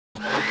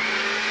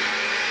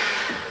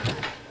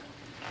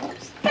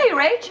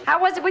Rach. How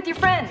was it with your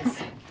friends?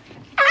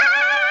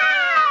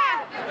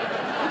 Ah!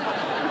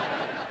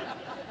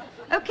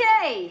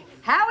 Okay,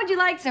 how would you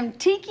like some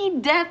tiki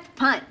death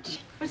punch?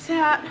 What's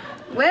that?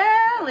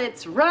 Well,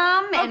 it's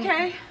rum and...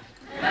 Okay.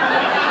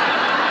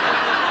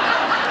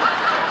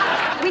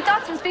 We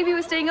thought since Phoebe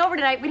was staying over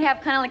tonight, we'd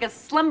have kind of like a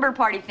slumber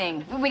party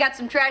thing. We got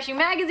some trashy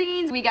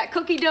magazines, we got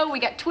cookie dough, we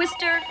got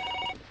Twister.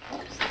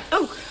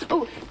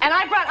 Oh, and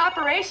I brought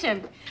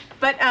Operation,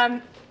 but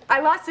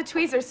I lost the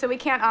tweezers, so we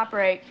can't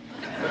operate.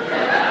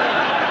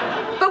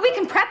 But we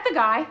can prep the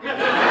guy.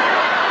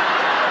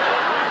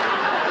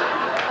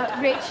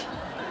 Rach,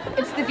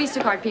 it's the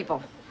Vista card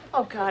people.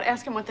 Oh, God,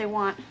 ask them what they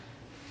want.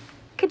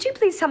 Could you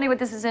please tell me what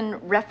this is in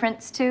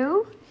reference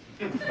to?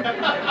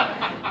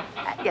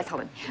 Yes,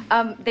 hold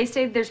on. They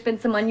say there's been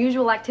some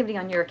unusual activity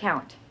on your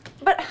account.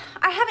 But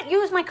I haven't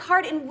used my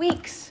card in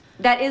weeks.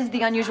 That is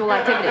the unusual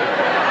activity.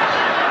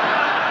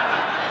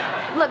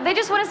 Look, they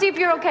just want to see if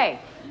you're okay.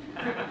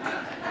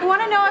 They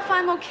want to know if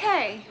I'm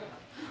okay.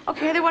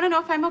 Okay, they want to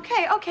know if I'm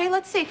okay. Okay,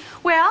 let's see.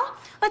 Well,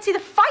 let's see. The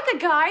FICA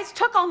guys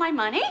took all my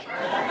money.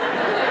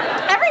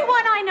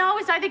 Everyone I know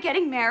is either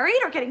getting married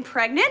or getting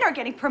pregnant or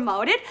getting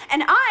promoted,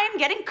 and I'm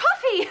getting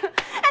coffee.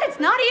 And it's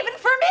not even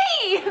for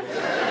me.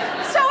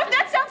 So if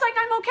that sounds like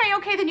I'm okay,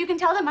 okay, then you can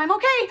tell them I'm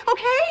okay,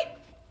 okay?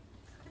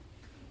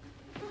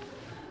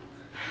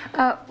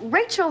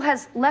 Rachel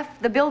has left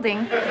the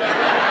building.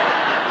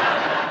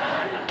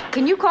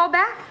 Can you call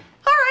back?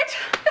 All right,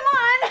 come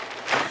on.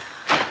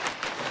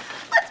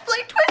 Let's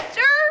play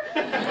Twister.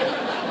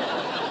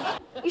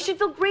 You should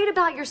feel great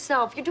about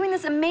yourself. You're doing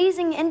this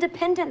amazing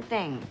independent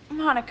thing.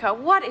 Monica,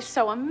 what is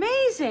so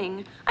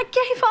amazing? I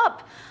gave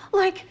up,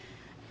 like,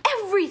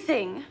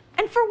 everything.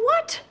 And for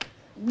what?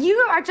 You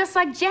are just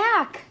like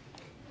Jack.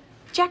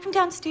 Jack from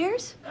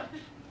downstairs?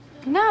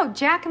 No,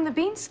 Jack and the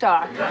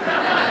Beanstalk.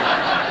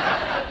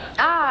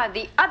 Ah,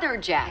 the other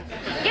Jack.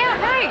 Yeah,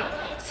 right.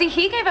 See,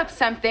 he gave up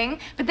something,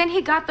 but then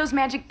he got those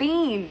magic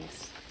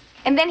beans.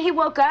 And then he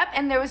woke up,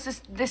 and there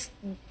was this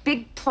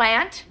big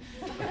plant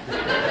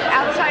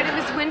outside of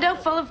his window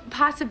full of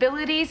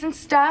possibilities and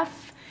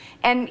stuff.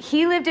 And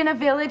he lived in a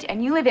village,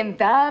 and you live in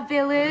the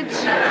village.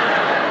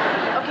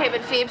 Okay,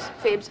 but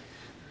Phoebes,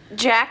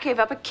 Jack gave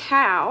up a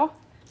cow.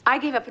 I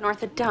gave up an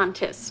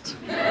orthodontist.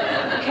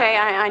 Okay,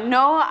 I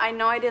know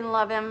I didn't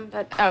love him,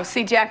 but... Oh,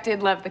 see, Jack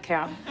did love the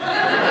cow.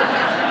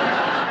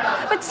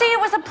 But see, it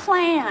was a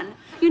plan.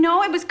 You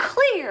know, it was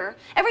clear.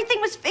 Everything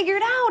was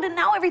figured out, and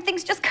now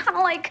everything's just kind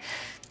of like...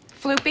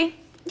 Floopy?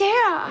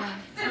 Yeah.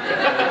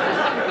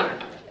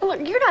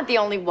 Look, you're not the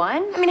only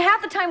one. I mean, half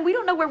the time we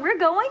don't know where we're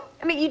going.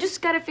 I mean, you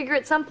just got to figure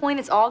at some point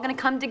it's all going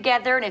to come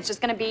together, and it's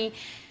just going to be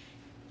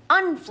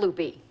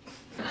unfloopy.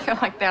 I feel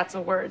like that's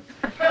a word.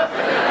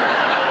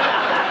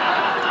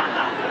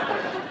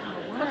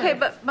 Okay,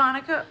 but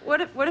Monica, what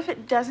if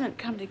it doesn't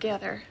come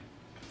together?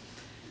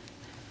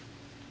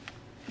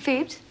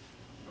 Phoebes?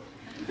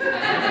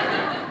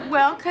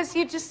 Well, because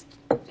you just...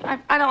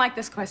 I don't like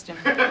this question.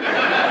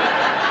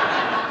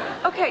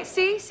 Okay,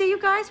 see, you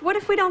guys? What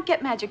if we don't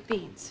get magic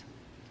beans?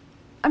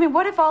 I mean,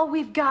 what if all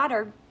we've got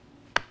are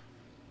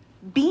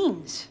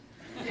beans?